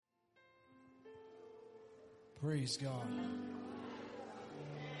Praise God.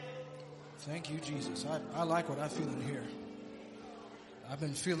 Thank you, Jesus. I like what I feel in here. I've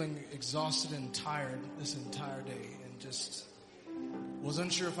been feeling exhausted and tired this entire day and just was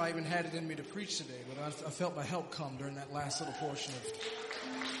unsure if I even had it in me to preach today, but I felt my help come during that last little portion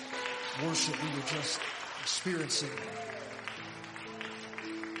of worship we were just experiencing.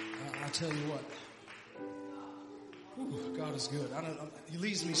 I tell you what, God is good. He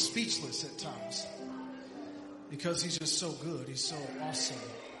leaves me speechless at times because he's just so good. He's so awesome.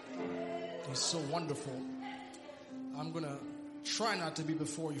 He's so wonderful. I'm going to try not to be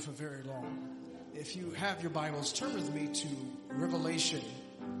before you for very long. If you have your Bibles, turn with me to Revelation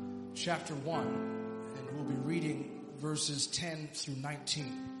chapter 1, and we'll be reading verses 10 through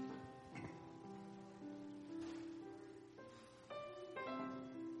 19.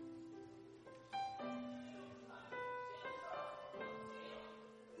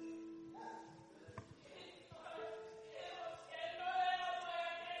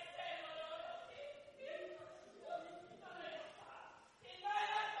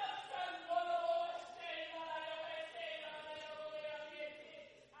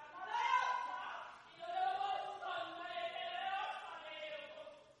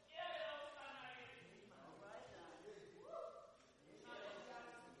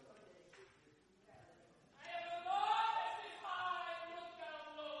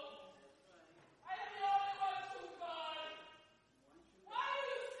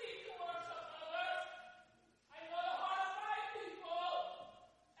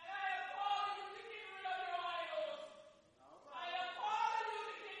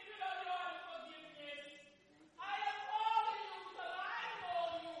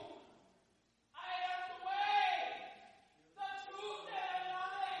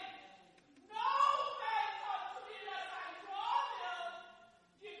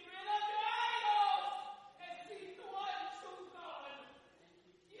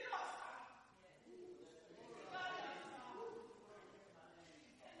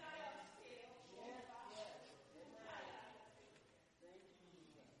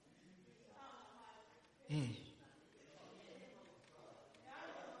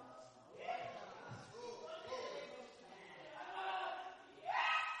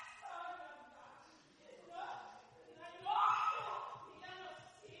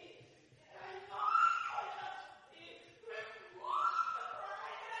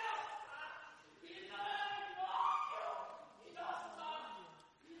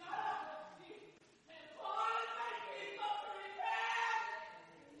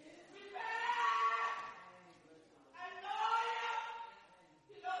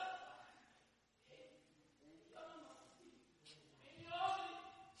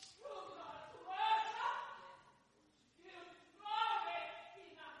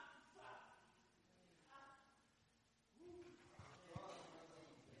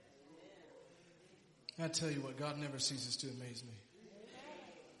 I tell you what, God never ceases to amaze me.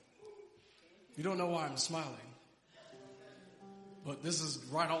 You don't know why I'm smiling, but this is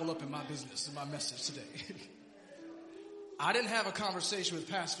right all up in my business, in my message today. I didn't have a conversation with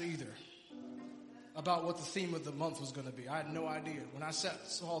Pastor either about what the theme of the month was going to be. I had no idea. When I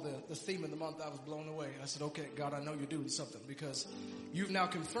saw the theme of the month, I was blown away. I said, okay, God, I know you're doing something because you've now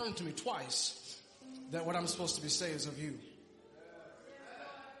confirmed to me twice that what I'm supposed to be saying is of you.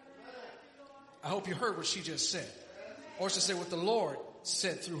 I hope you heard what she just said. Or to say what the Lord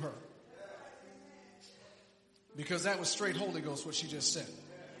said through her. Because that was straight Holy Ghost, what she just said.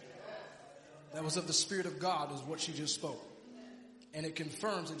 That was of the Spirit of God is what she just spoke. And it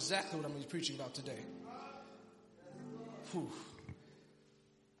confirms exactly what I'm going to be preaching about today. Whew.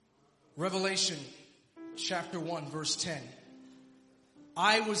 Revelation chapter 1 verse 10.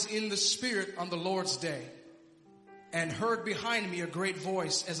 I was in the Spirit on the Lord's day, and heard behind me a great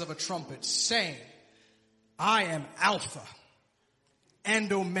voice as of a trumpet, saying, I am Alpha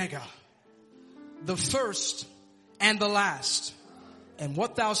and Omega, the first and the last. And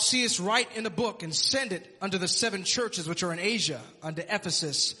what thou seest write in a book, and send it unto the 7 churches which are in Asia, unto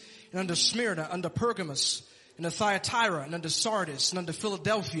Ephesus, and unto Smyrna, unto Pergamos, and unto Thyatira, and unto Sardis, and unto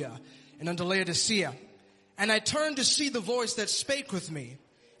Philadelphia, and unto Laodicea. And I turned to see the voice that spake with me.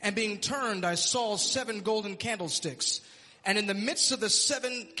 And being turned, I saw 7 golden candlesticks. And in the midst of the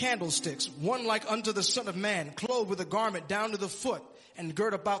 7 candlesticks, one like unto the Son of Man, clothed with a garment down to the foot, and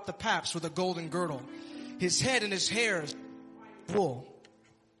girt about the paps with a golden girdle. His head and his hairs wool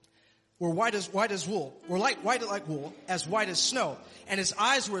were white as wool, were white like wool, as white as snow. And his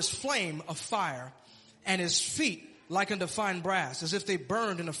eyes were as flame of fire, and his feet like unto fine brass, as if they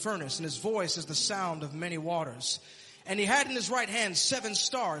burned in a furnace. And his voice as the sound of many waters. And he had in his right hand 7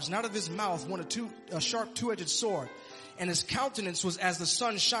 stars, and out of his mouth went a sharp two-edged sword. And his countenance was as the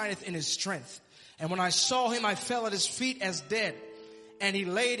sun shineth in his strength. And when I saw him, I fell at his feet as dead. And he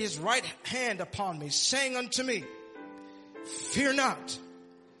laid his right hand upon me, saying unto me, Fear not,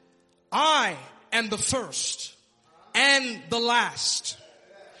 I am the first and the last.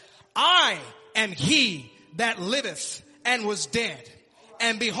 I am he that liveth and was dead.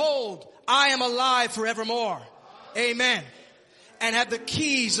 And behold, I am alive forevermore. Amen. And have the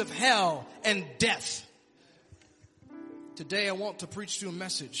keys of hell and death. Today I want to preach to you a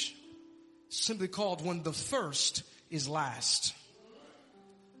message simply called When the First is Last.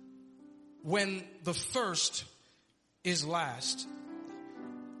 When the first is last.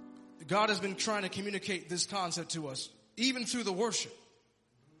 God has been trying to communicate this concept to us, even through the worship.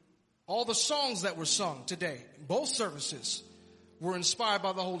 All the songs that were sung today, both services, were inspired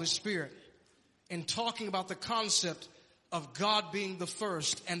by the Holy Spirit in talking about the concept of God being the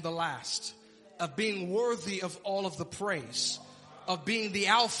first and the last, of being worthy of all of the praise, of being the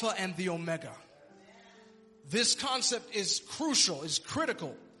Alpha and the Omega. This concept is crucial, is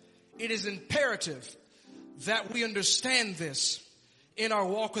critical. It is imperative that we understand this in our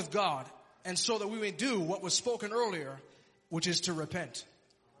walk with God, and so that we may do what was spoken earlier, which is to repent.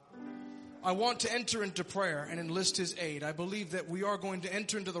 I want to enter into prayer and enlist His aid. I believe that we are going to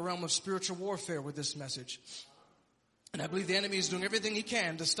enter into the realm of spiritual warfare with this message. And I believe the enemy is doing everything he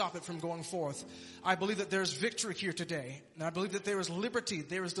can to stop it from going forth. I believe that there's victory here today. And I believe that there is liberty,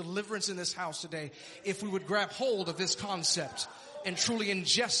 there is deliverance in this house today, if we would grab hold of this concept and truly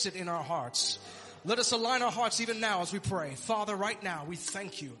ingest it in our hearts. Let us align our hearts even now as we pray. Father, right now, we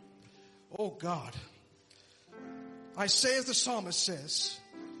thank you. Oh God. I say as the psalmist says,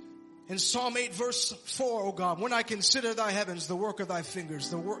 in Psalm 8 verse 4, O God, when I consider thy heavens, the work of thy fingers,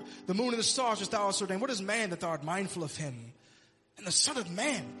 the moon and the stars which thou hast ordained, what is man that thou art mindful of him? And the son of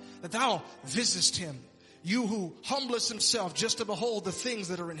man that thou visitest him? You who humblest himself just to behold the things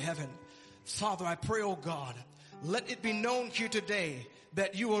that are in heaven. Father, I pray, O God, let it be known here today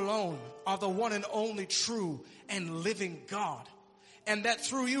that you alone are the one and only true and living God. And that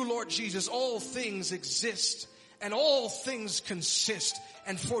through you, Lord Jesus, all things exist and all things consist,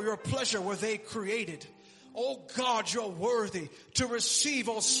 and for your pleasure were they created. Oh God, you're worthy to receive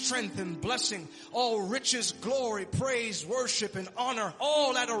all strength and blessing, all riches, glory, praise, worship, and honor,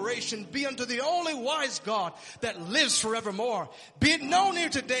 all adoration be unto the only wise God that lives forevermore. Be it known here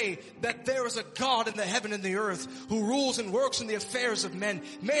today that there is a God in the heaven and the earth who rules and works in the affairs of men.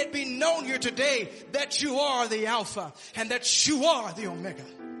 May it be known here today that you are the Alpha and that you are the Omega.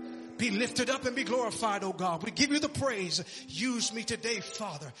 Be lifted up and be glorified, oh God. We give you the praise. Use me today,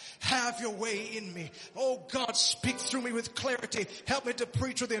 Father. Have your way in me. Oh God, speak through me with clarity. Help me to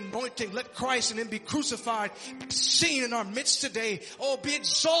preach with the anointing. Let Christ and Him be crucified, be seen in our midst today. Oh, be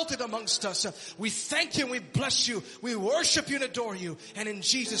exalted amongst us. We thank you and we bless you. We worship you and adore you. And in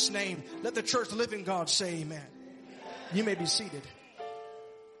Jesus' name, let the church, the living God, say amen. You may be seated.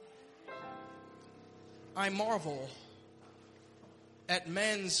 I marvel at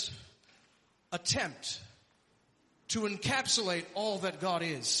man's attempt to encapsulate all that God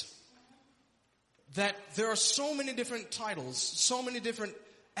is. That there are so many different titles, so many different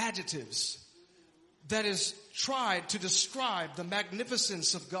adjectives that is tried to describe the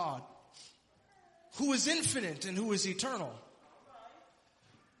magnificence of God, who is infinite and who is eternal.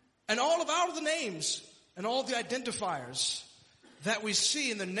 And all of the names and all the identifiers that we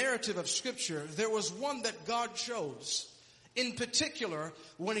see in the narrative of Scripture, there was one that God chose. In particular,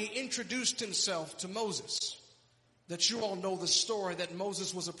 when He introduced Himself to Moses. That you all know the story that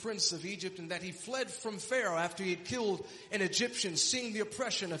Moses was a prince of Egypt and that he fled from Pharaoh after he had killed an Egyptian, seeing the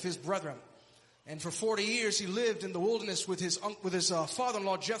oppression of his brethren. And for 40 years he lived in the wilderness with his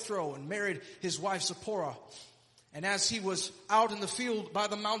father-in-law Jethro and married his wife Zipporah. And as he was out in the field by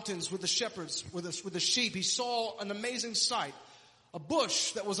the mountains with the shepherds, with the sheep, he saw an amazing sight. A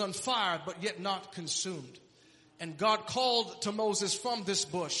bush that was on fire but yet not consumed. And God called to Moses from this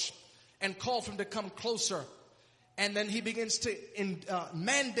bush and called for him to come closer. And then He begins to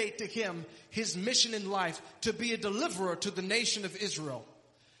mandate to him his mission in life to be a deliverer to the nation of Israel.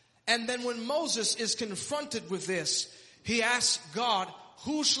 And then when Moses is confronted with this, he asks God,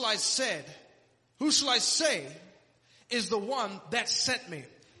 who shall I say is the one that sent me?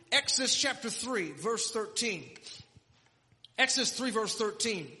 Exodus chapter 3 verse 13. Exodus 3 verse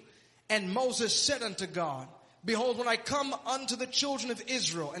 13. And Moses said unto God, Behold, when I come unto the children of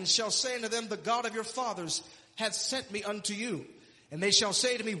Israel, and shall say unto them, The God of your fathers hath sent me unto you. And they shall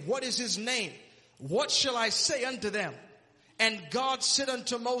say to me, What is His name? What shall I say unto them? And God said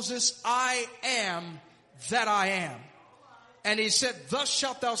unto Moses, I am that I am. And he said, thus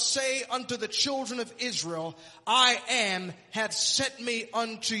shalt thou say unto the children of Israel, I am hath sent me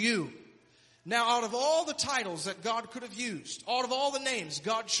unto you. Now, out of all the titles that God could have used, out of all the names,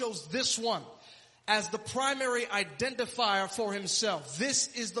 God chose this one as the primary identifier for himself. This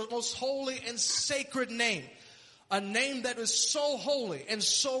is the most holy and sacred name. A name that is so holy and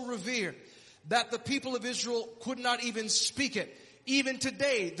so revered that the people of Israel could not even speak it. Even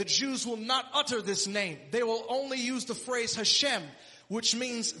today, the Jews will not utter this name. They will only use the phrase Hashem, which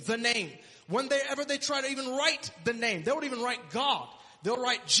means the name. Whenever they try to even write the name, they won't even write God. They'll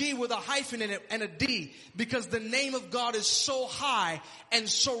write G with a hyphen in it and a D, because the name of God is so high and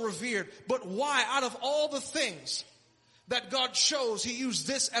so revered. But why? Out of all the things that God chose, he used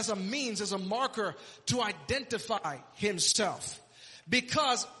this as a means, as a marker to identify himself.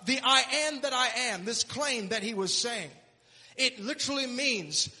 Because the I am that I am, this claim that he was saying, it literally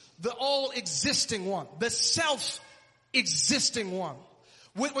means the all-existing one, the self-existing one.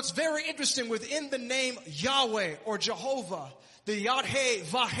 What's very interesting, within the name Yahweh or Jehovah, the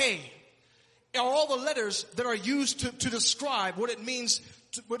Yod-Heh-Vah-Heh, are all the letters that are used to describe what it means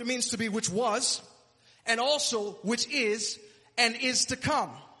to be which was, and also which is and is to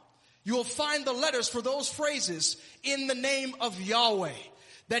come. You will find the letters for those phrases in the name of Yahweh.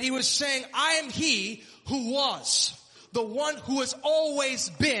 That he was saying, I am he who was, the one who has always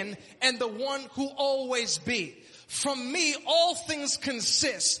been, and the one who always be. From me all things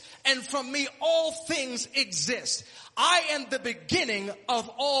consist, and from me all things exist. I am the beginning of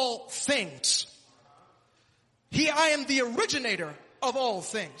all things. I am the originator of all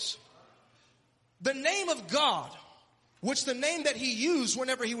things. The name of God, which the name that he used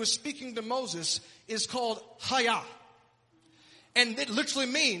whenever he was speaking to Moses, is called Hayah. And it literally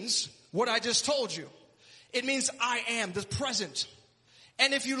means what I just told you. It means I am, the present.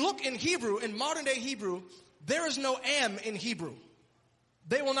 And if you look in Hebrew, in modern day Hebrew, there is no am in Hebrew.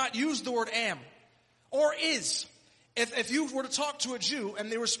 They will not use the word am or is. If you were to talk to a Jew and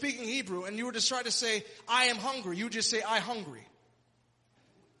they were speaking Hebrew and you were to try to say, I am hungry, you would just say, I hungry.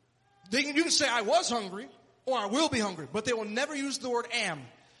 You can say, I was hungry or I will be hungry, but they will never use the word am,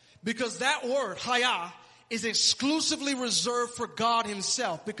 because that word, Hayah, is exclusively reserved for God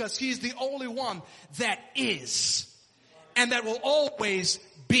himself, because he's the only one that is and that will always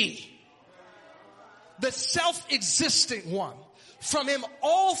be. The self-existing one. From him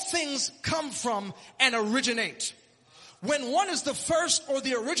all things come from and originate. When one is the first or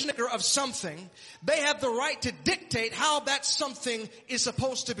the originator of something, they have the right to dictate how that something is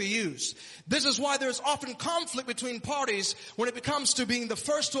supposed to be used. This is why there's often conflict between parties when it comes to being the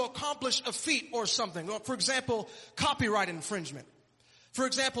first to accomplish a feat or something. For example, copyright infringement. For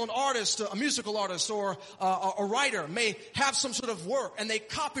example, an artist, a musical artist or a writer may have some sort of work and they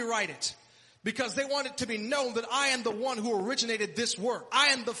copyright it, because they want it to be known that I am the one who originated this work. I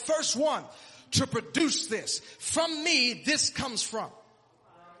am the first one to produce this. From me, this comes from.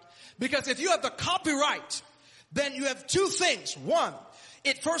 Because if you have the copyright, then you have two things. One,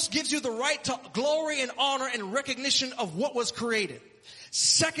 it first gives you the right to glory and honor and recognition of what was created.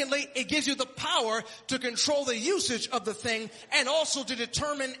 Secondly, it gives you the power to control the usage of the thing and also to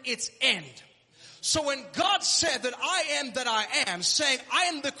determine its end. So when God said that I am, saying I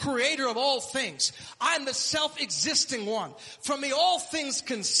am the creator of all things, I am the self-existing one, from me all things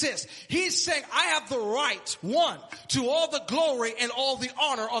consist, he's saying I have the right, one, to all the glory and all the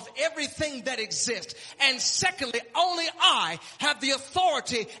honor of everything that exists. And secondly, only I have the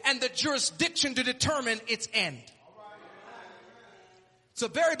authority and the jurisdiction to determine its end. It's a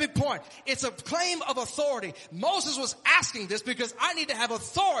very big point. It's a claim of authority. Moses was asking this because I need to have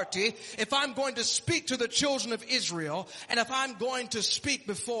authority if I'm going to speak to the children of Israel and if I'm going to speak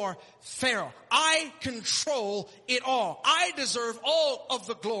before Pharaoh. I control it all. I deserve all of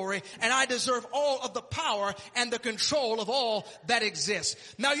the glory and I deserve all of the power and the control of all that exists.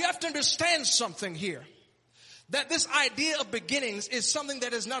 Now you have to understand something here. That this idea of beginnings is something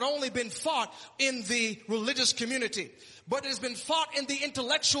that has not only been fought in the religious community, but it has been fought in the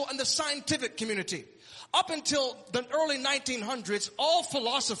intellectual and the scientific community. Up until the early 1900s, all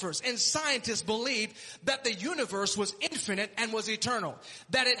philosophers and scientists believed that the universe was infinite and was eternal,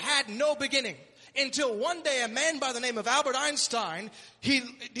 that it had no beginning. Until one day a man by the name of Albert Einstein,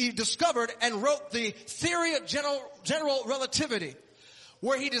 he discovered and wrote the theory of general relativity,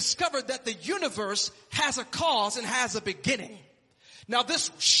 where he discovered that the universe has a cause and has a beginning. Now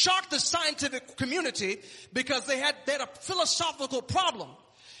this shocked the scientific community because they had a philosophical problem.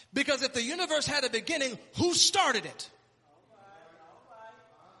 Because if the universe had a beginning, who started it?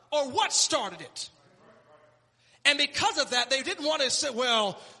 Or what started it? And because of that, they didn't want to say,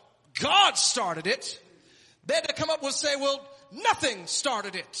 well, God started it. They had to come up with say, well, nothing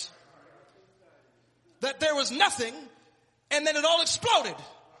started it. That there was nothing, and then it all exploded.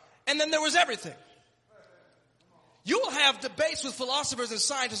 And then there was everything. You will have debates with philosophers and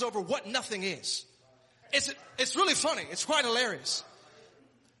scientists over what nothing is. It's really funny. It's quite hilarious.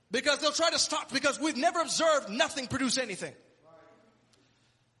 Because they'll try to stop, because we've never observed nothing produce anything.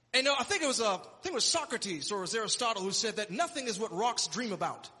 And I think it was Socrates or it was Aristotle who said that nothing is what rocks dream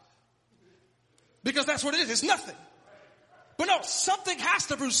about. Because that's what it is. It's nothing. But no, something has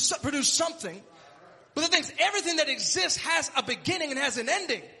to produce something. But the thing is, everything that exists has a beginning and has an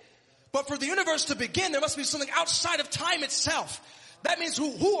ending. But for the universe to begin, there must be something outside of time itself. That means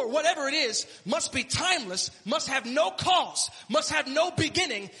who or whatever it is must be timeless, must have no cause, must have no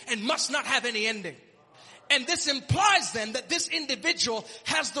beginning, and must not have any ending. And this implies then that this individual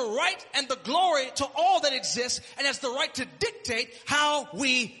has the right and the glory to all that exists and has the right to dictate how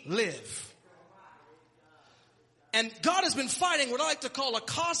we live. And God has been fighting what I like to call a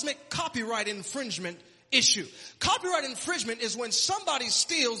cosmic copyright infringement issue. Copyright infringement is when somebody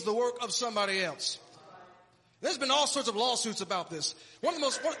steals the work of somebody else. There's been all sorts of lawsuits about this. One of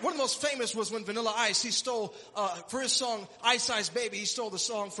the most famous was when Vanilla Ice, he stole, for his song, Ice Ice Baby, he stole the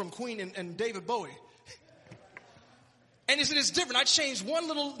song from Queen and David Bowie. And he said, it's different. I changed one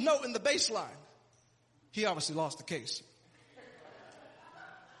little note in the bass line. He obviously lost the case.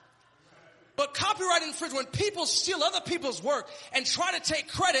 But copyright infringement, when people steal other people's work and try to take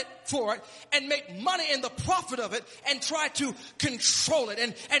credit for it and make money in the profit of it and try to control it.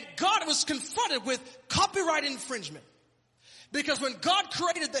 And God was confronted with copyright infringement. Because when God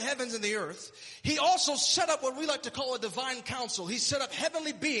created the heavens and the earth, he also set up what we like to call a divine council. He set up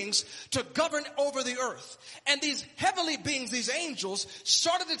heavenly beings to govern over the earth. And these heavenly beings, these angels,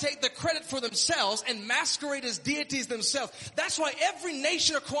 started to take the credit for themselves and masquerade as deities themselves. That's why every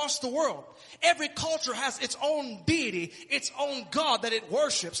nation across the world, every culture has its own deity, its own God that it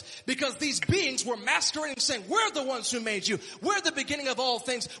worships. Because these beings were masquerading, saying, we're the ones who made you. We're the beginning of all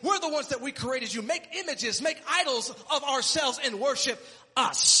things. We're the ones that we created you. Make images, make idols of ourselves and worship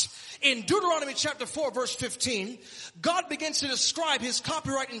us. In Deuteronomy chapter 4 verse 15, God begins to describe his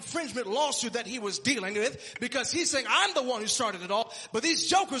copyright infringement lawsuit that he was dealing with, because he's saying, I'm the one who started it all, but these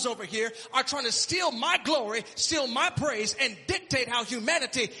jokers over here are trying to steal my glory, steal my praise, and dictate how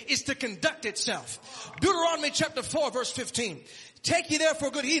humanity is to conduct itself. Deuteronomy chapter 4 verse 15. Take ye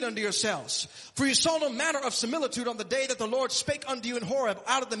therefore good heed unto yourselves, for you saw no manner of similitude on the day that the Lord spake unto you in Horeb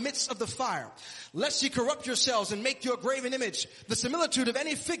out of the midst of the fire. Lest ye corrupt yourselves and make your graven image, the similitude of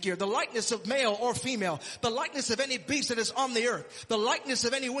any figure, the likeness of male or female, the likeness of any beast that is on the earth, the likeness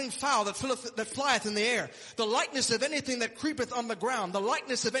of any winged fowl that flieth in the air, the likeness of anything that creepeth on the ground, the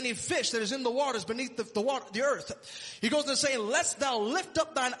likeness of any fish that is in the waters beneath the earth. He goes on to say, lest thou lift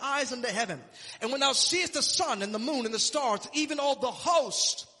up thine eyes unto heaven, and when thou seest the sun and the moon and the stars, even all the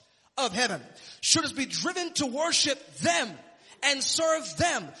host of heaven, shouldest be driven to worship them and serve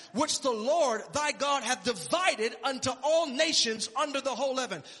them, which the Lord thy God hath divided unto all nations under the whole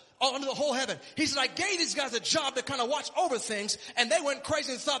heaven. Under the whole heaven. He said, I gave these guys a job to kind of watch over things, and they went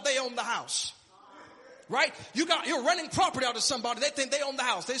crazy and thought they owned the house. Right? You're renting property out to somebody. They think they own the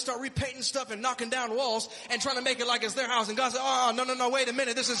house. They start repainting stuff and knocking down walls and trying to make it like it's their house. And God said, oh, no, wait a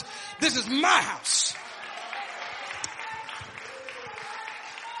minute. This is my house.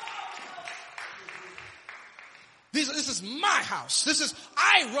 This is my house.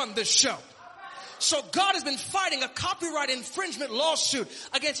 I run this show. So God has been fighting a copyright infringement lawsuit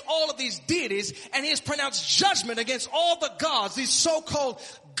against all of these deities, and he has pronounced judgment against all the gods, these so-called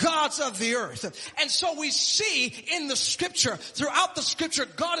gods of the earth. And so we see in the scripture, throughout the scripture,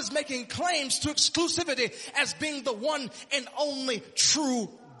 God is making claims to exclusivity as being the one and only true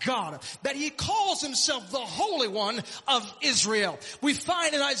God, that he calls himself the Holy One of Israel. We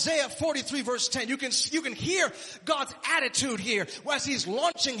find in Isaiah 43 verse 10, you can hear God's attitude here as he's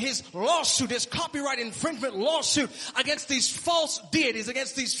launching his lawsuit, his copyright infringement lawsuit against these false deities,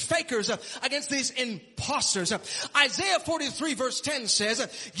 against these fakers, against these imposters. Isaiah 43 verse 10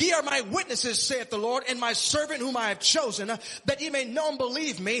 says, ye are my witnesses, saith the Lord, and my servant whom I have chosen, that ye may know and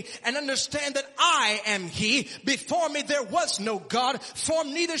believe me, and understand that I am he. Before me there was no God,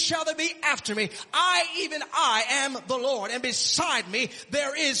 formed neither shall there be after me. Even I am the Lord, and beside me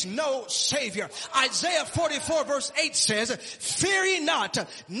there is no Savior. Isaiah 44 verse 8 says, fear ye not,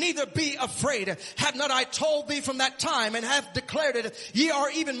 neither be afraid. Have not I told thee from that time, and have declared it? Ye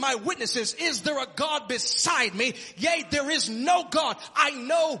are even my witnesses. Is there a God beside me? Yea, there is no God. I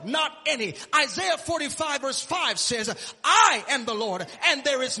know not any. Isaiah 45 verse 5 says, I am the Lord, and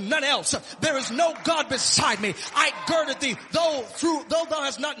there is none else. There is no God beside me. I girded thee, though thou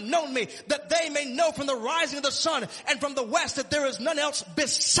hast not known me, that they may know from the rising of the sun and from the west that there is none else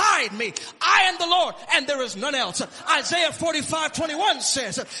beside me. I am the Lord, and there is none else. Isaiah 45:21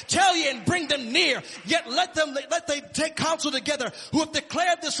 says, tell ye and bring them near, yet let they take counsel together, who have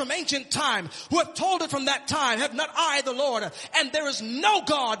declared this from ancient time, who have told it from that time. Have not I the Lord? And there is no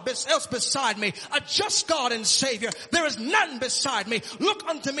God else beside me, a just God and Savior. There is none beside me. Look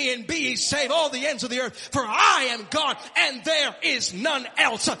unto me and be ye saved, all the ends of the earth, for I am God and there is none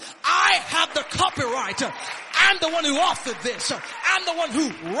else. I have the copyright. I'm the one who authored this. I'm the one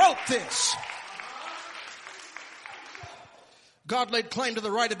who wrote this. God laid claim to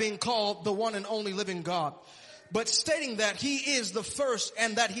the right of being called the one and only living God, but stating that he is the first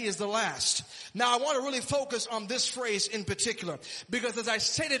and that he is the last. Now I want to really focus on this phrase in particular, because as I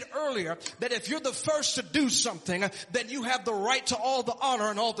stated earlier, that if you're the first to do something, then you have the right to all the honor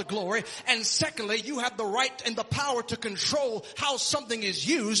and all the glory. And secondly, you have the right and the power to control how something is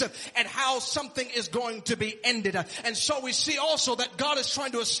used and how something is going to be ended. And so we see also that God is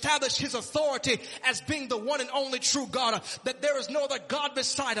trying to establish his authority as being the one and only true God, that there is no other God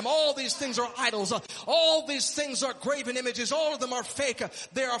beside him. All these things are idols. All these things are graven images. All of them are fake.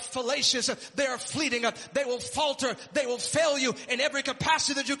 They are fallacious. They are fleeting. They will falter. They will fail you in every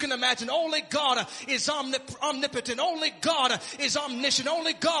capacity that you can imagine. Only God is omnipotent. Only God is omniscient.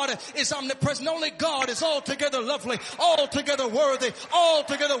 Only God is omnipresent. Only God is altogether lovely, altogether worthy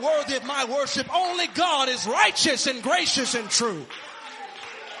of my worship. Only God is righteous and gracious and true.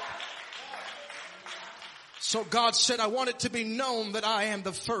 So God said, I want it to be known that I am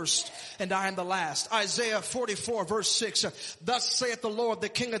the first and I am the last. Isaiah 44 verse 6. Thus saith the Lord, the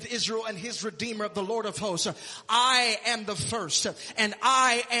King of Israel and his Redeemer, of the Lord of hosts. I am the first and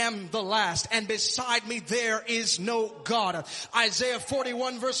I am the last, and beside me there is no God. Isaiah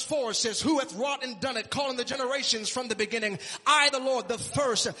 41 verse 4 says, who hath wrought and done it, calling the generations from the beginning. I, the Lord, the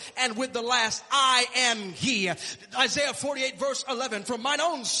first, and with the last, I am he. Isaiah 48 verse 11. For mine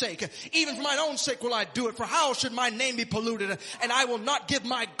own sake, even for mine own sake will I do it. For how should my name be polluted? And I will not give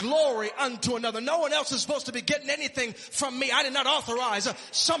my glory unto another. No one else is supposed to be getting anything from me. I did not authorize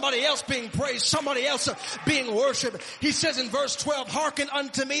somebody else being praised, somebody else being worshiped. He says in verse 12, hearken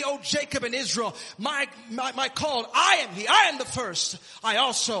unto me, O Jacob and Israel, my called. I am he. I am the first. I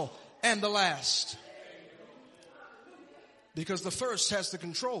also am the last. Because the first has the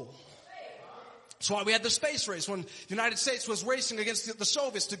control. That's why we had the space race when the United States was racing against the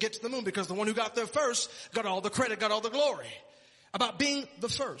Soviets to get to the moon, because the one who got there first got all the credit, got all the glory about being the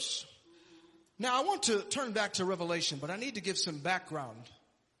first. Now I want to turn back to Revelation, but I need to give some background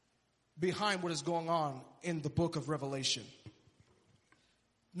behind what is going on in the book of Revelation.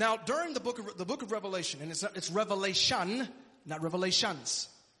 Now during the book of Revelation, and it's Revelation, not Revelations.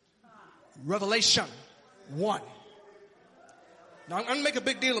 Revelation 1. Now I'm going to make a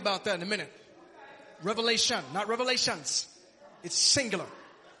big deal about that in a minute. Revelation, not revelations. It's singular.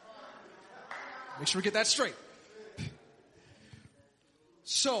 Make sure we get that straight.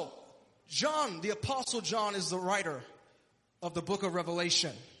 So, John, the Apostle John, is the writer of the book of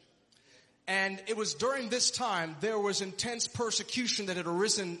Revelation. And it was during this time there was intense persecution that had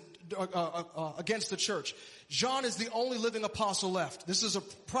arisen against the church. John is the only living apostle left. This is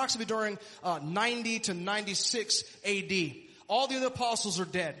approximately during 90 to 96 AD. All the other apostles are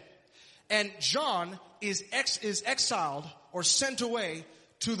dead. And John is exiled or sent away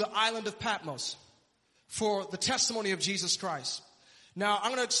to the island of Patmos for the testimony of Jesus Christ. Now,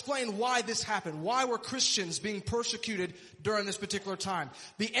 I'm going to explain why this happened. Why were Christians being persecuted during this particular time?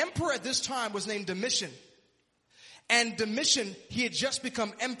 The emperor at this time was named Domitian. And Domitian, he had just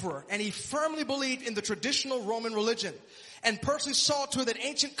become emperor, and he firmly believed in the traditional Roman religion and personally saw to it that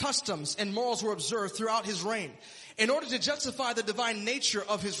ancient customs and morals were observed throughout his reign in order to justify the divine nature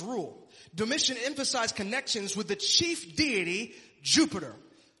of his rule. Domitian emphasized connections with the chief deity, Jupiter,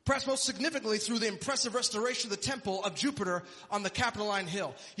 perhaps most significantly through the impressive restoration of the temple of Jupiter on the Capitoline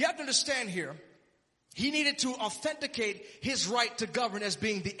Hill. You have to understand here, he needed to authenticate his right to govern as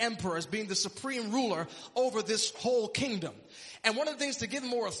being the emperor, as being the supreme ruler over this whole kingdom. And one of the things to give him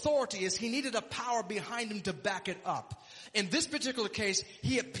more authority is he needed a power behind him to back it up. In this particular case,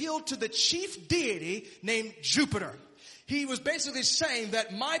 he appealed to the chief deity named Jupiter. He was basically saying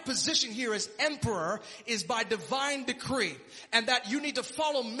that my position here as emperor is by divine decree, and that you need to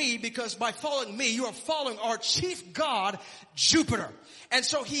follow me, because by following me, you are following our chief god, Jupiter. And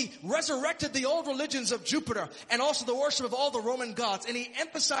so he resurrected the old religions of Jupiter and also the worship of all the Roman gods. And he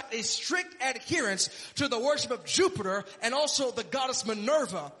emphasized a strict adherence to the worship of Jupiter and also the goddess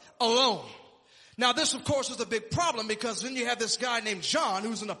Minerva alone. Now this, of course, was a big problem, because then you have this guy named John,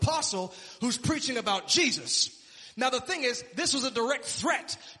 who's an apostle, who's preaching about Jesus. Now the thing is, this was a direct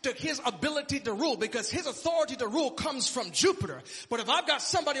threat to his ability to rule, because his authority to rule comes from Jupiter. But if I've got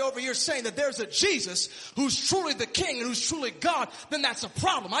somebody over here saying that there's a Jesus who's truly the king and who's truly God, then that's a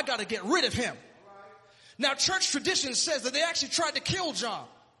problem. I got to get rid of him. Now church tradition says that they actually tried to kill John.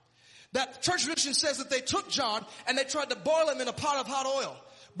 That church tradition says that they took John and they tried to boil him in a pot of hot oil,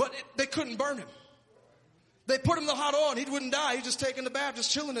 but they couldn't burn him. They put him in the hot oil and he wouldn't die. He's just taking the bath,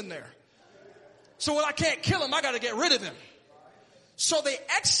 just chilling in there. So when I can't kill him, I got to get rid of him. So they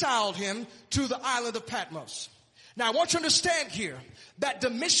exiled him to the island of Patmos. Now I want you to understand here that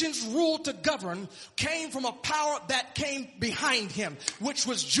Domitian's rule to govern came from a power that came behind him, which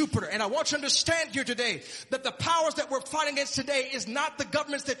was Jupiter. And I want you to understand here today that the powers that we're fighting against today is not the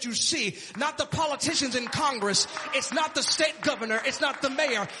governments that you see, not the politicians in Congress, it's not the state governor, it's not the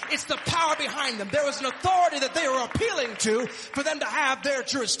mayor, it's the power behind them. There was an authority that they were appealing to for them to have their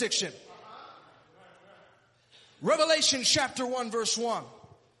jurisdiction. Revelation chapter 1 verse 1.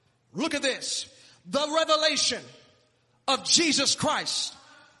 Look at this. The revelation of Jesus Christ,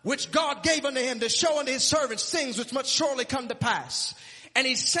 which God gave unto him to show unto his servants things which must shortly come to pass. And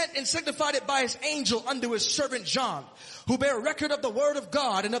he sent and signified it by his angel unto his servant John, who bear record of the word of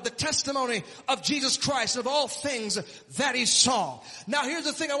God and of the testimony of Jesus Christ and of all things that he saw. Now here's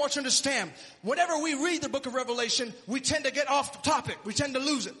the thing I want you to understand. Whenever we read the book of Revelation, we tend to get off topic. We tend to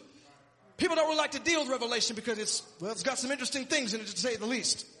lose it. People don't really like to deal with Revelation because it's got some interesting things in it, to say the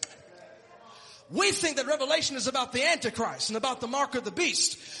least. We think that Revelation is about the Antichrist and about the mark of the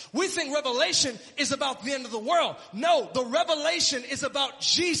beast. We think Revelation is about the end of the world. No, the Revelation is about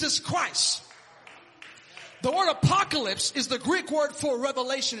Jesus Christ. The word apocalypse is the Greek word for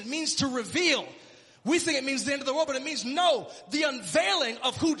revelation. It means to reveal. We think it means the end of the world, but it means the unveiling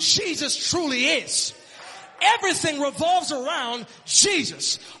of who Jesus truly is. Everything revolves around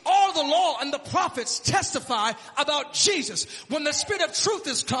Jesus. All the law and the prophets testify about Jesus. When the Spirit of truth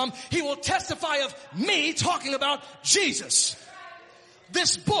has come, he will testify of me talking about Jesus.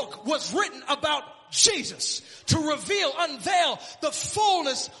 This book was written about Jesus to reveal, unveil the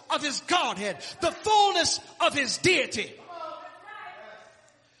fullness of his Godhead, the fullness of his deity.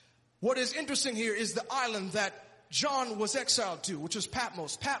 What is interesting here is the island that John was exiled to, which was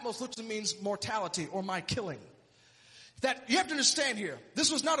Patmos. Patmos literally means mortality or my killing. That you have to understand here, this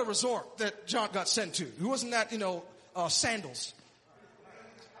was not a resort that John got sent to. It wasn't that, sandals.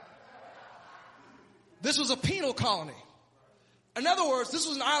 This was a penal colony. In other words, this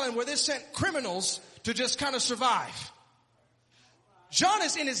was an island where they sent criminals to just kind of survive. John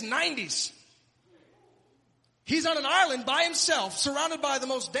is in his 90s. He's on an island by himself, surrounded by the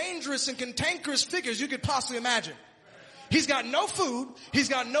most dangerous and cantankerous figures you could possibly imagine. He's got no food. He's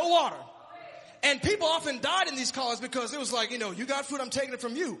got no water. And people often died in these colonies because it was like, you got food, I'm taking it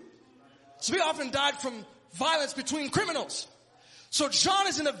from you. So we often died from violence between criminals. So John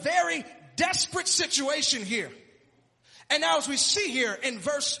is in a very desperate situation here. And now as we see here in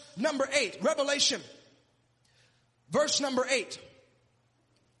verse number 8, Revelation, verse number 8.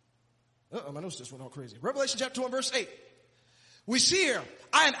 My nose just went all crazy. Revelation chapter 1 verse 8. We see here,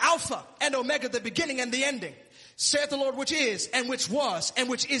 I am Alpha and Omega, the beginning and the ending. Saith the Lord, which is, and which was, and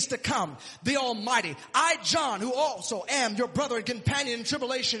which is to come, the Almighty. I, John, who also am your brother and companion in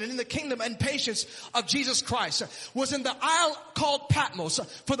tribulation and in the kingdom and patience of Jesus Christ, was in the isle called Patmos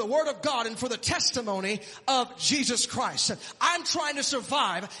for the word of God and for the testimony of Jesus Christ. I'm trying to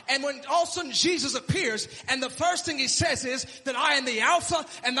survive, and when all of a sudden Jesus appears, and the first thing he says is that I am the Alpha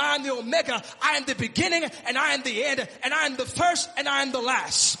and I am the Omega, I am the beginning and I am the end, and I am the first and I am the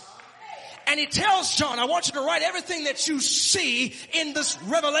last. And he tells John, I want you to write everything that you see in this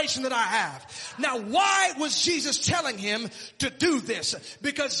revelation that I have. Now, why was Jesus telling him to do this?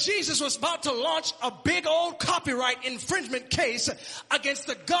 Because Jesus was about to launch a big old copyright infringement case against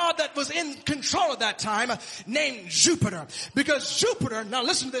the God that was in control at that time, named Jupiter. Because Jupiter, now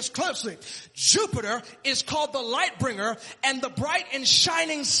listen to this closely, Jupiter is called the light bringer and the bright and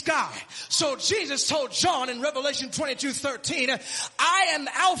shining sky. So Jesus told John in Revelation 22:13, I am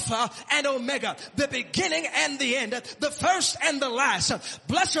Alpha and Omega, the beginning and the end, the first and the last.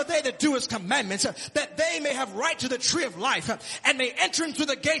 Blessed are they that do his commandments, that they may have right to the tree of life, and may enter in through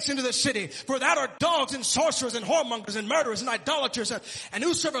the gates into the city. For that are dogs and sorcerers and whoremongers and murderers and idolaters, and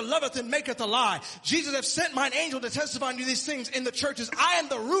whosoever loveth and maketh a lie. Jesus hath sent mine angel to testify unto these things in the churches. I am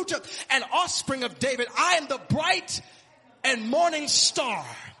the root and offspring of David. I am the bright and morning star.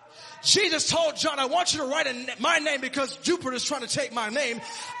 Jesus told John, I want you to write my name because Jupiter is trying to take my name.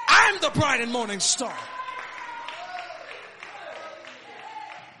 I'm the bright and morning star.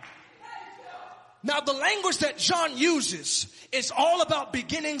 Now the language that John uses is all about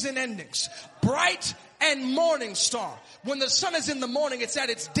beginnings and endings. Bright and morning star. When the sun is in the morning, it's at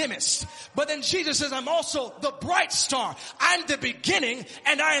its dimmest. But then Jesus says, I'm also the bright star. I'm the beginning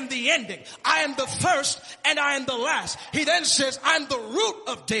and I am the ending. I am the first and I am the last. He then says, I'm the root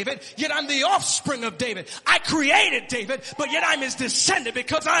of David, yet I'm the offspring of David. I created David, but yet I'm his descendant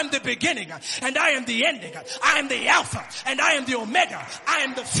because I'm the beginning and I am the ending. I am the Alpha and I am the Omega. I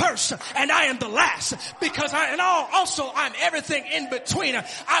am the first and I am the last because I'm everything in between.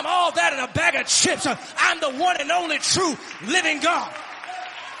 I'm all that in a bag of chips. I'm the one and only true living God.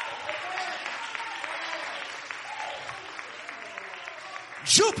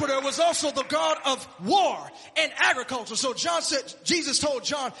 Jupiter was also the god of war and agriculture. So Jesus told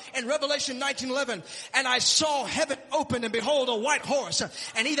John in Revelation 19:11, and I saw heaven open and behold a white horse,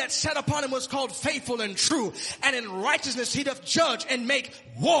 and he that sat upon him was called Faithful and True, and in righteousness he doth judge and make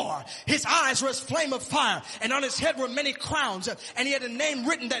war. His eyes were as flame of fire, and on his head were many crowns, and he had a name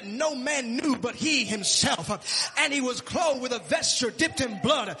written that no man knew but he himself. And he was clothed with a vesture dipped in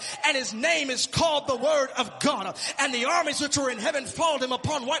blood, and his name is called the Word of God. And the armies which were in heaven followed him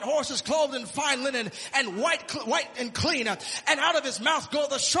upon white horses clothed in fine linen and white and clean. And out of his mouth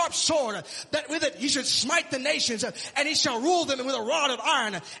goeth a sharp sword, that with it he should smite the nations, and he shall rule them with a rod of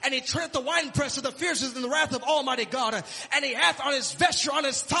iron. And he treadeth the winepress of the fierceness and the wrath of Almighty God. And he hath on his vesture on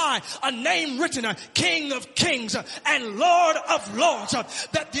his thigh a name written, King of Kings and Lord of Lords.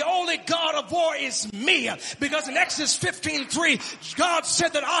 That the only God of war is me. Because in Exodus 15:3, God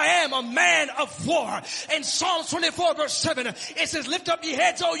said that I am a man of war. In Psalms 24 verse 7, it says, lift up ye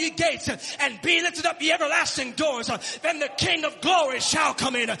heads, O ye gates, and be lifted up ye everlasting doors. Then the King of glory shall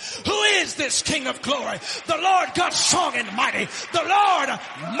come in. Who is this King of glory? The Lord God strong and mighty. The Lord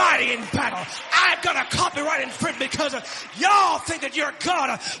mighty in battle. I've got a copyright infringement because y'all think that you're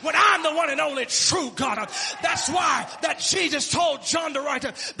God when I'm the one and only true God. That's why that Jesus told John to write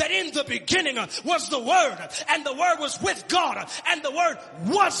that in the beginning was the Word, and the Word was with God, and the Word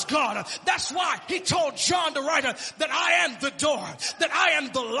was God. That's why he told John to write that I am the door, that I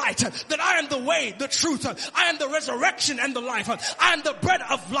am the light, that I am the way, the truth, I am the resurrection and the life, I am the bread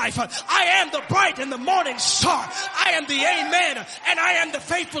of life, I am the bright and the morning star, I am the amen, and I am the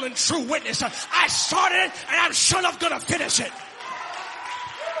faithful and true witness. I started it and I'm sure enough gonna finish it.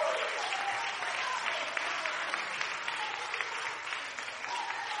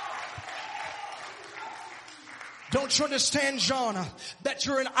 Don't you understand, John, that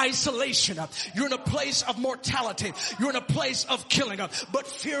you're in isolation? You're in a place of mortality. You're in a place of killing. But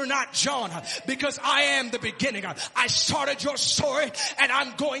fear not, John, because I am the beginning. I started your story and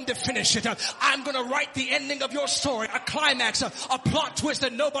I'm going to finish it. I'm going to write the ending of your story, a climax, a plot twist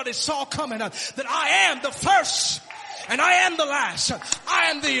that nobody saw coming. That I am the first and I am the last.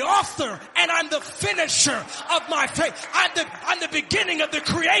 I am the author and I'm the finisher of my faith. I'm the beginning of the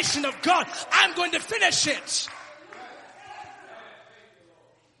creation of God. I'm going to finish it.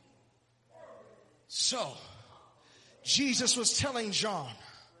 So, Jesus was telling John,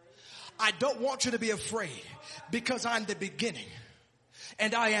 I don't want you to be afraid because I'm the beginning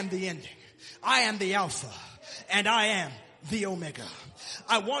and I am the ending. I am the Alpha and I am the Omega.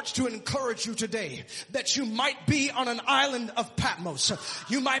 I want to encourage you today that you might be on an island of Patmos.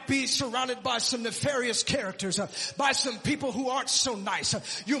 You might be surrounded by some nefarious characters, by some people who aren't so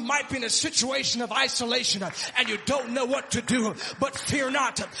nice. You might be in a situation of isolation and you don't know what to do. But fear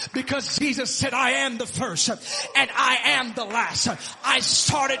not, because Jesus said, I am the first and I am the last. I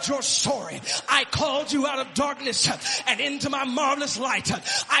started your story. I called you out of darkness and into my marvelous light.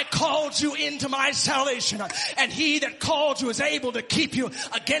 I called you into my salvation, and he that called you is able to keep you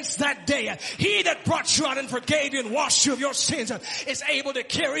against that day. He that brought you out and forgave you and washed you of your sins is able to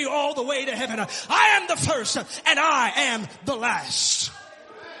carry you all the way to heaven. I am the first and I am the last.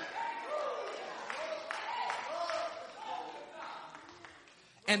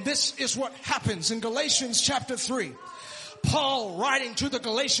 And this is what happens in Galatians chapter 3. Paul, writing to the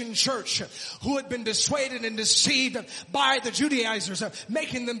Galatian church who had been dissuaded and deceived by the Judaizers,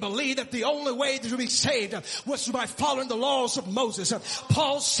 making them believe that the only way to be saved was by following the laws of Moses.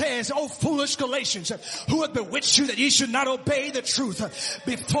 Paul says, O foolish Galatians, who hath bewitched you that ye should not obey the truth,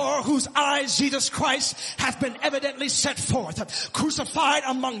 before whose eyes Jesus Christ hath been evidently set forth, crucified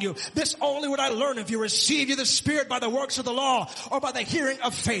among you. This only would I learn of you. Receive you the Spirit by the works of the law or by the hearing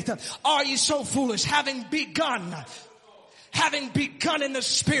of faith? Are ye so foolish, having begun in the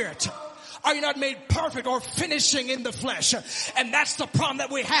Spirit? Are you not made perfect or finishing in the flesh? And that's the problem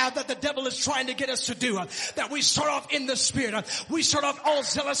that we have, that the devil is trying to get us to do. That we start off in the Spirit. We start off all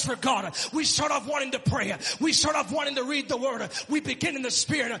zealous for God. We start off wanting to pray. We start off wanting to read the Word. We begin in the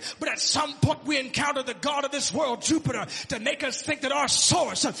Spirit. But at some point we encounter the God of this world, Jupiter, to make us think that our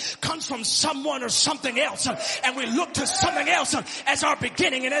source comes from someone or something else. And we look to something else as our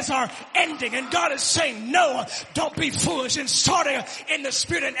beginning and as our ending. And God is saying, no, don't be foolish. And starting in the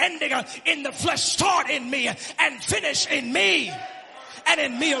Spirit and ending in the flesh, start in me and finish in me and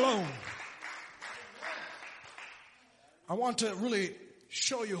in me alone. I want to really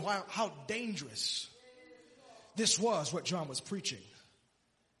show you how dangerous this was, what John was preaching,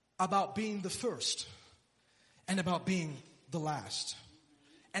 about being the first and about being the last.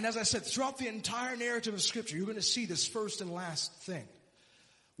 And as I said, throughout the entire narrative of Scripture, you're going to see this first and last thing.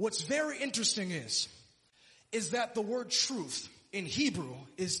 What's very interesting is that the word truth in Hebrew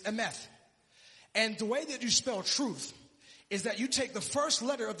is emeth. And the way that you spell truth is that you take the first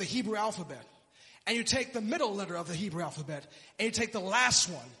letter of the Hebrew alphabet, and you take the middle letter of the Hebrew alphabet, and you take the last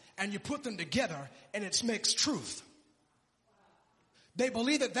one, and you put them together, and it makes truth. They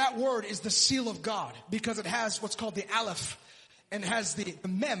believe that that word is the seal of God because it has what's called the aleph, and it has the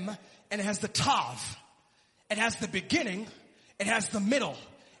mem, and it has the tav. It has the beginning, it has the middle,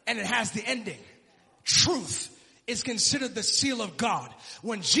 and it has the ending. Truth is considered the seal of God.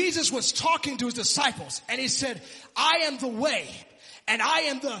 When Jesus was talking to his disciples and he said, I am the way and I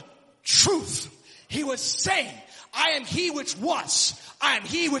am the truth, he was saying, I am he which was, I am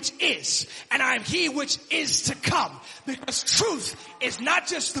he which is, and I am he which is to come. Because truth is not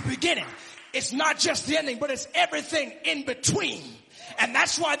just the beginning, it's not just the ending, but it's everything in between. And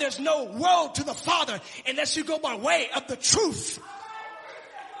that's why there's no road to the Father unless you go by way of the truth.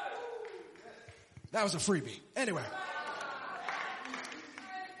 That was a freebie. Anyway.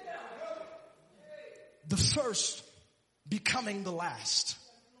 The first becoming the last.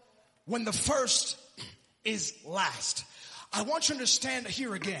 When the first is last. I want you to understand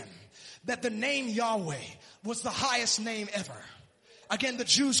here again that the name Yahweh was the highest name ever. Again, the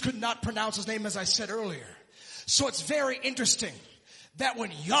Jews could not pronounce his name, as I said earlier. So it's very interesting that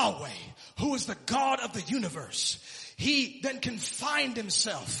when Yahweh, who is the God of the universe, he then confined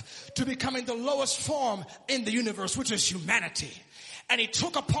himself to becoming the lowest form in the universe, which is humanity. And he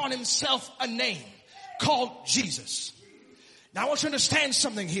took upon himself a name called Jesus. Now I want you to understand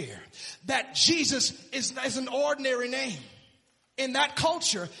something here, that Jesus is an ordinary name. In that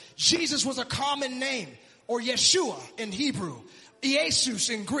culture, Jesus was a common name, or Yeshua in Hebrew, Jesus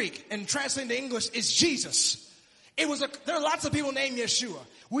in Greek, and translated to English is Jesus. There are lots of people named Yeshua.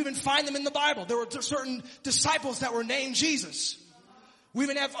 We even find them in the Bible. There were certain disciples that were named Jesus. We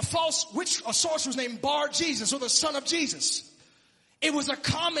even have a sorcerer's named Bar Jesus, or the son of Jesus. It was a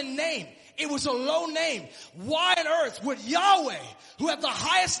common name. It was a low name. Why on earth would Yahweh, who had the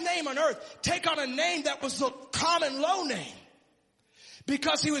highest name on earth, take on a name that was the common low name?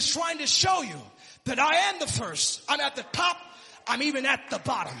 Because he was trying to show you that I am the first. I'm at the top. I'm even at the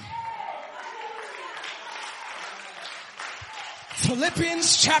bottom.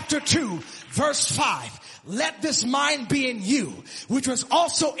 Philippians chapter 2, verse 5. Let this mind be in you, which was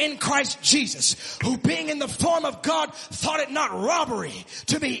also in Christ Jesus, who being in the form of God, thought it not robbery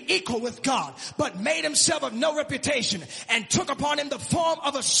to be equal with God, but made himself of no reputation, and took upon him the form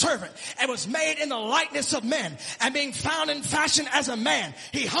of a servant, and was made in the likeness of men. And being found in fashion as a man,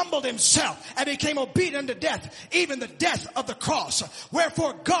 he humbled himself, and became obedient unto death, even the death of the cross.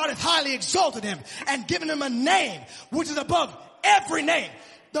 Wherefore God hath highly exalted him, and given him a name which is above every name.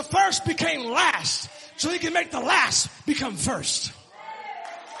 The first became last, so he can make the last become first.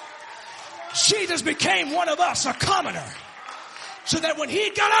 Jesus became one of us, a commoner, so that when he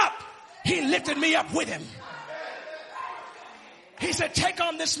got up, he lifted me up with him. He said, take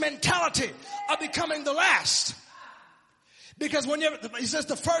on this mentality of becoming the last. Because he says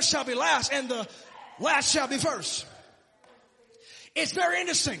the first shall be last and the last shall be first. It's very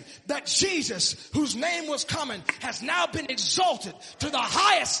interesting that Jesus, whose name was common, has now been exalted to the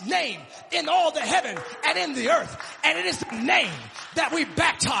highest name in all the heaven and in the earth. And it is the name that we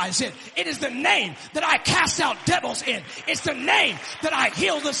baptize in. It is the name that I cast out devils in. It's the name that I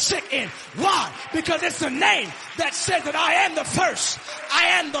heal the sick in. Why? Because it's the name that says that I am the first, I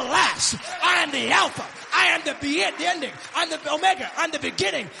am the last, I am the Alpha, I am the ending, I'm the Omega, I'm the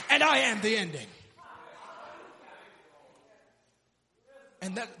beginning, and I am the ending.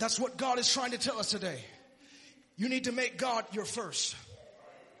 And that's what God is trying to tell us today. You need to make God your first.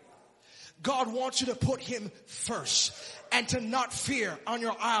 God wants you to put him first and to not fear on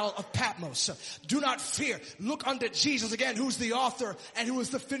your Isle of Patmos. Do not fear. Look unto Jesus again, who's the author and who is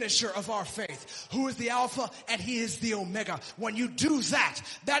the finisher of our faith, who is the Alpha and he is the Omega. When you do that,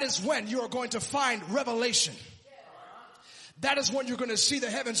 that is when you're going to find revelation. That is when you're going to see the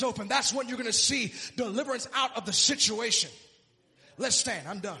heavens open. That's when you're going to see deliverance out of the situation. Let's stand.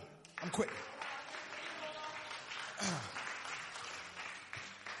 I'm done. I'm quitting.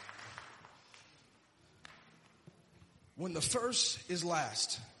 When the first is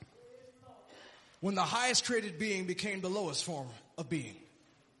last, when the highest created being became the lowest form of being,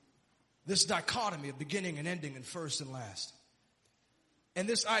 this dichotomy of beginning and ending and first and last, and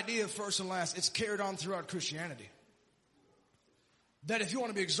this idea of first and last, it's carried on throughout Christianity. That if you want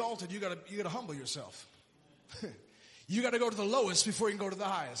to be exalted, you gotta humble yourself. You gotta go to the lowest before you can go to the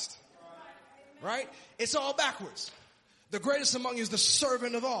highest. Right? It's all backwards. The greatest among you is the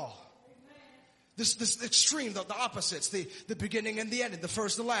servant of all. This extreme, the opposites, the beginning and the end, the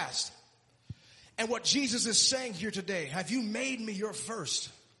first and the last. And what Jesus is saying here today, have you made me your first?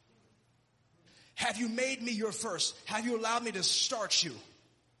 Have you made me your first? Have you allowed me to start you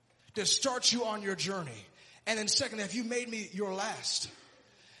on your journey? And then secondly, have you made me your last?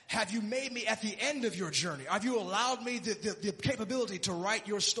 Have you made me at the end of your journey? Have you allowed me the capability to write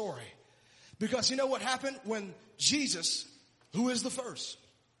your story? Because you know what happened when Jesus, who is the first,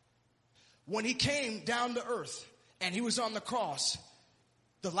 when he came down to earth and he was on the cross,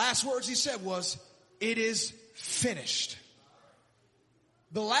 the last words he said was, "It is finished."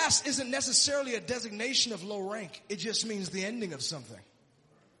 The last isn't necessarily a designation of low rank. It just means the ending of something.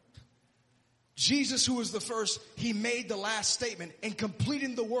 Jesus, who was the first, he made the last statement in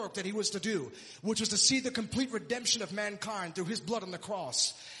completing the work that he was to do, which was to see the complete redemption of mankind through his blood on the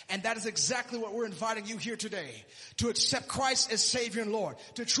cross. And that is exactly what we're inviting you here today, to accept Christ as Savior and Lord,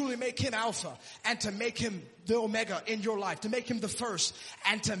 to truly make him Alpha and to make him the Omega in your life, to make him the first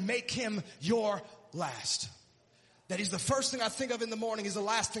and to make him your last. That he's the first thing I think of in the morning, he's the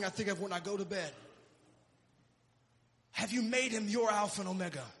last thing I think of when I go to bed. Have you made him your Alpha and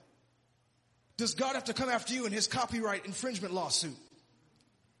Omega? Does God have to come after you in his copyright infringement lawsuit?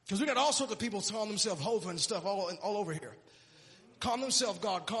 Because we got all sorts of people calling themselves Hova and stuff all over here. Calling themselves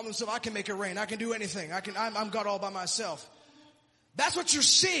God, calling themselves, I can make it rain, I can do anything, I'm God all by myself. That's what you're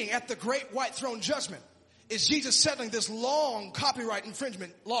seeing at the great white throne judgment, is Jesus settling this long copyright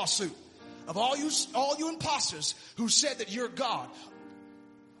infringement lawsuit of all you imposters who said that you're God.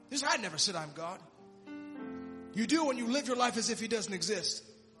 I never said I'm God. You do when you live your life as if he doesn't exist.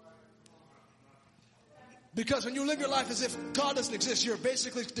 Because when you live your life as if God doesn't exist, you're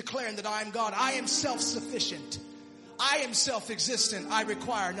basically declaring that I am God. I am self-sufficient. I am self-existent. I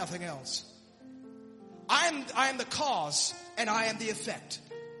require nothing else. I am the cause and I am the effect.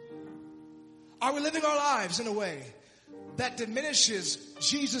 Are we living our lives in a way that diminishes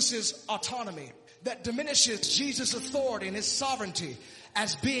Jesus' autonomy, that diminishes Jesus' authority and his sovereignty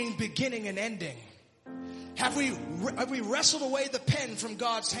as being beginning and ending? Have we wrestled away the pen from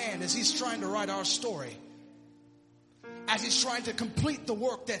God's hand as he's trying to write our story? As he's trying to complete the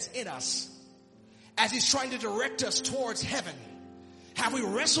work that's in us, as he's trying to direct us towards heaven, have we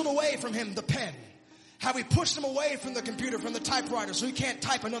wrestled away from him the pen? Have we pushed him away from the computer, from the typewriter, so he can't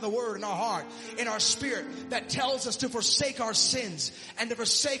type another word in our heart, in our spirit, that tells us to forsake our sins and to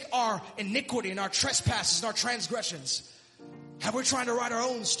forsake our iniquity and our trespasses and our transgressions? Have we tried to write our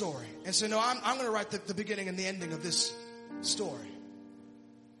own story and say, no, I'm going to write the beginning and the ending of this story?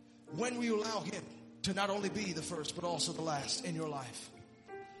 When will you allow him to not only be the first, but also the last in your life?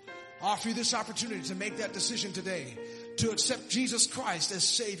 I offer you this opportunity to make that decision today, to accept Jesus Christ as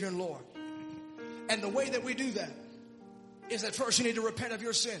Savior and Lord. And the way that we do that is that first you need to repent of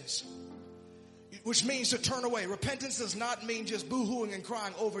your sins, which means to turn away. Repentance does not mean just boo-hooing and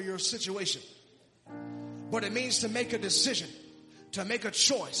crying over your situation, but it means to make a decision, to make a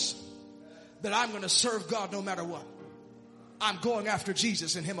choice that I'm going to serve God no matter what. I'm going after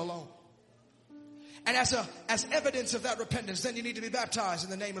Jesus and him alone. And as evidence of that repentance, then you need to be baptized in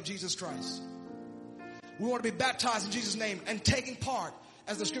the name of Jesus Christ. We want to be baptized in Jesus' name and taking part,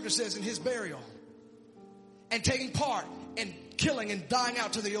 as the scripture says, in his burial. And taking part in killing and dying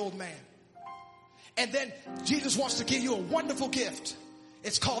out to the old man. And then Jesus wants to give you a wonderful gift.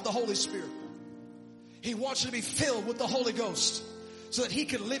 It's called the Holy Spirit. He wants you to be filled with the Holy Ghost so that he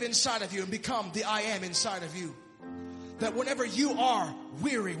can live inside of you and become the I am inside of you. That whenever you are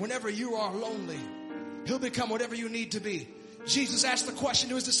weary, whenever you are lonely, he'll become whatever you need to be. Jesus asked the question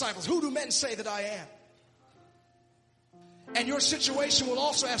to his disciples, who do men say that I am? And your situation will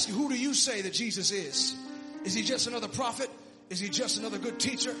also ask you, who do you say that Jesus is? Is he just another prophet? Is he just another good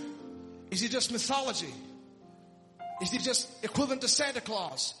teacher? Is he just mythology? Is he just equivalent to Santa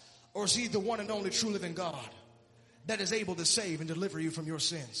Claus? Or is he the one and only true living God that is able to save and deliver you from your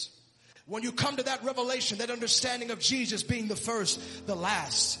sins? When you come to that revelation, that understanding of Jesus being the first, the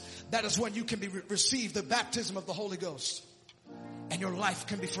last, that is when you can receive the baptism of the Holy Ghost. And your life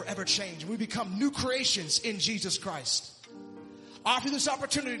can be forever changed. We become new creations in Jesus Christ. Offer this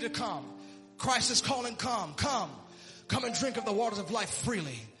opportunity to come. Christ is calling, come. Come and drink of the waters of life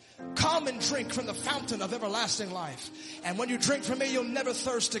freely. Come and drink from the fountain of everlasting life. And when you drink from me, you'll never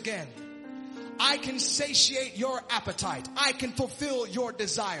thirst again. I can satiate your appetite. I can fulfill your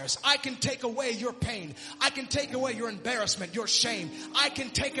desires. I can take away your pain. I can take away your embarrassment, your shame. I can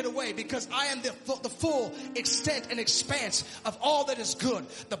take it away because I am the full extent and expanse of all that is good.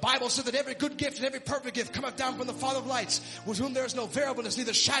 The Bible says that every good gift and every perfect gift cometh down from the Father of lights, with whom there is no variableness,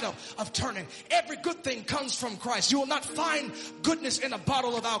 neither shadow of turning. Every good thing comes from Christ. You will not find goodness in a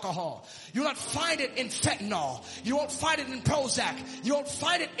bottle of alcohol. You will not find it in fentanyl. You won't find it in Prozac. You won't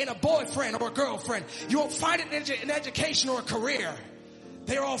find it in a boyfriend or a girlfriend. You won't find it in education or a career.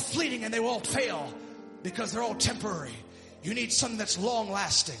 They're all fleeting and they will all fail because they're all temporary. You need something that's long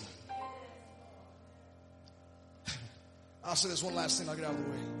lasting. I'll say this one last thing, I'll get out of the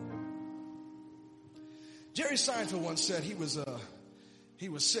way. Jerry Seinfeld once said he was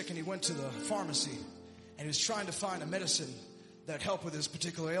sick and he went to the pharmacy and he was trying to find a medicine that helped with his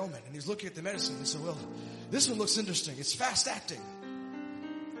particular ailment. And he's looking at the medicine and he said, well, this one looks interesting. It's fast acting.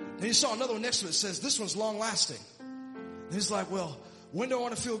 And he saw another one next to it that says, this one's long lasting. And he's like, well, when do I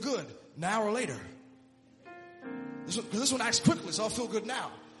want to feel good? Now or later? This one acts quickly, so I'll feel good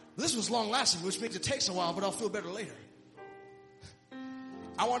now. This one's long lasting, which means it takes a while, but I'll feel better later.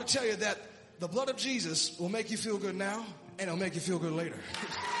 I want to tell you that the blood of Jesus will make you feel good now, and it'll make you feel good later.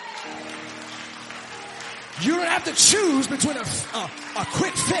 You don't have to choose between a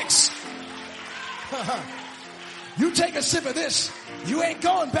quick fix. You take a sip of this, you ain't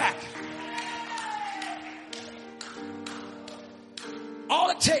going back. All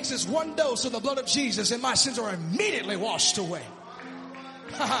it takes is one dose of the blood of Jesus and my sins are immediately washed away.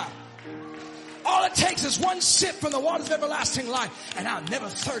 All it takes is one sip from the waters of everlasting life and I'll never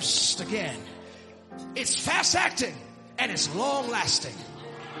thirst again. It's fast acting and it's long lasting.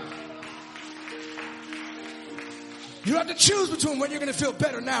 You have to choose between when you're going to feel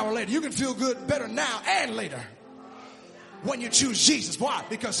better now or later. You can feel good better now and later when you choose Jesus. Why?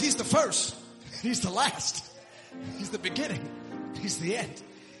 Because he's the first. He's the last. He's the beginning. He's the end.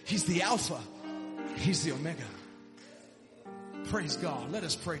 He's the Alpha. He's the Omega. Praise God. Let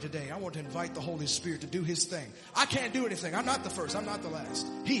us pray today. I want to invite the Holy Spirit to do his thing. I can't do anything. I'm not the first. I'm not the last.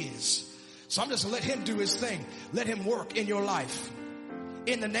 He is. So I'm just going to let him do his thing. Let him work in your life.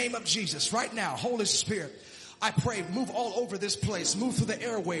 In the name of Jesus. Right now, Holy Spirit, I pray, move all over this place, move through the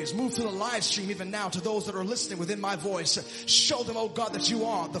airwaves, move through the live stream even now to those that are listening within my voice. Show them, oh God, that you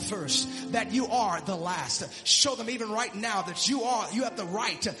are the first, that you are the last. Show them even right now that you have the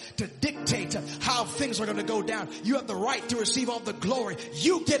right to dictate how things are going to go down. You have the right to receive all the glory.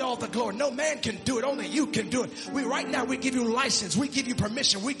 You get all the glory. No man can do it. Only you can do it. Right now we give you license. We give you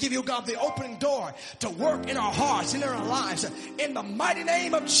permission. We give you, God, the opening door to work in our hearts and in our lives. In the mighty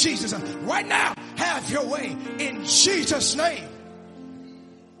name of Jesus. Right now, have your way. In Jesus' name.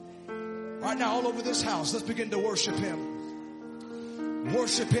 Right now, all over this house, let's begin to worship him.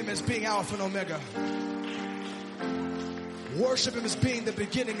 Worship him as being Alpha and Omega. Worship him as being the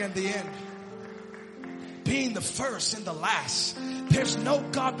beginning and the end. Being the first and the last. There's no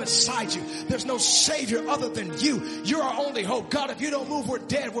God beside you. There's no Savior other than you. You're our only hope. God, if you don't move, we're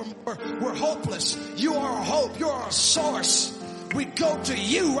dead. We're hopeless. You are our hope. You're our source. We go to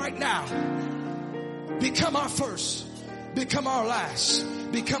you right now. Become our first, become our last,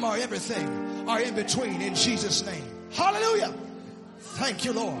 become our everything, our in-between in Jesus' name. Hallelujah. Thank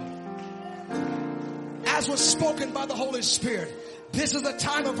you, Lord. As was spoken by the Holy Spirit, this is a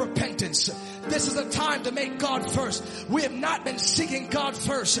time of repentance. This is a time to make God first. We have not been seeking God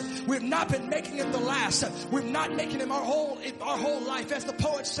first. We have not been making him the last. We've not making him our whole life. As the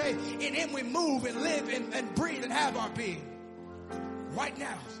poets say, in him we move and live and breathe and have our being. Right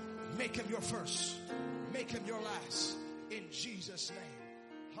now, make him your first. Make him your last. In Jesus'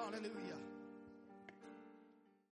 name. Hallelujah.